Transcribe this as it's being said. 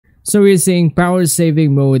So we're seeing power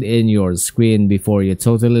saving mode in your screen before you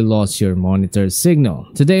totally lost your monitor signal.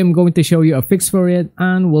 Today I'm going to show you a fix for it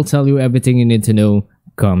and we'll tell you everything you need to know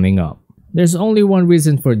coming up. There's only one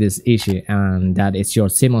reason for this issue, and that is your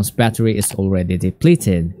CMOS battery is already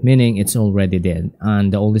depleted, meaning it's already dead,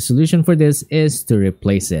 and the only solution for this is to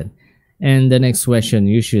replace it. And the next question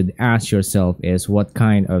you should ask yourself is what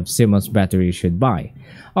kind of CMOS battery you should buy.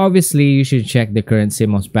 Obviously, you should check the current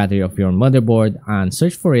CMOS battery of your motherboard and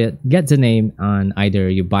search for it, get the name, and either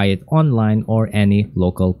you buy it online or any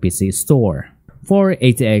local PC store. For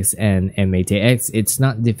ATX and MATX, it's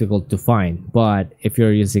not difficult to find, but if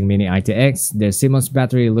you're using Mini ITX, their CMOS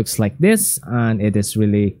battery looks like this and it is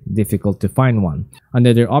really difficult to find one.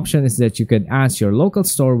 Another option is that you could ask your local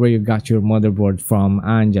store where you got your motherboard from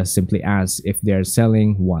and just simply ask if they're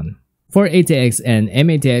selling one. For ATX and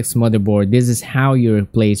MATX motherboard, this is how you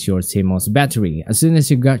replace your CMOS battery. As soon as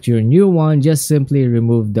you got your new one, just simply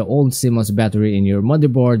remove the old CMOS battery in your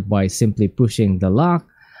motherboard by simply pushing the lock,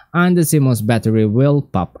 and the CMOS battery will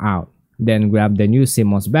pop out. Then grab the new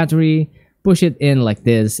CMOS battery, push it in like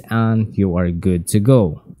this, and you are good to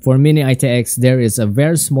go. For Mini ITX, there is a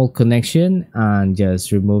very small connection, and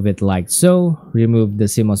just remove it like so. Remove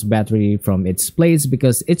the CMOS battery from its place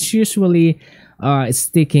because it's usually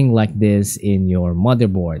sticking like this in your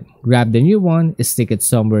motherboard. Grab the new one, stick it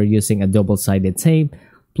somewhere using a double-sided tape,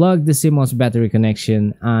 plug the CMOS battery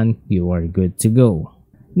connection, and you are good to go.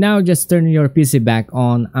 Now just turn your PC back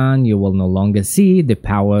on and you will no longer see the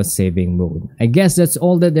power saving mode. I guess that's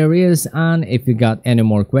all that there is, and if you got any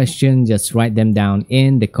more questions, just write them down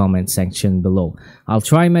in the comment section below. I'll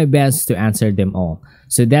try my best to answer them all.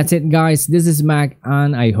 So that's it guys, this is Mac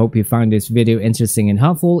and I hope you found this video interesting and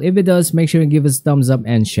helpful. If it does, make sure you give us a thumbs up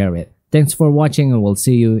and share it. Thanks for watching and we'll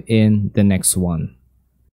see you in the next one.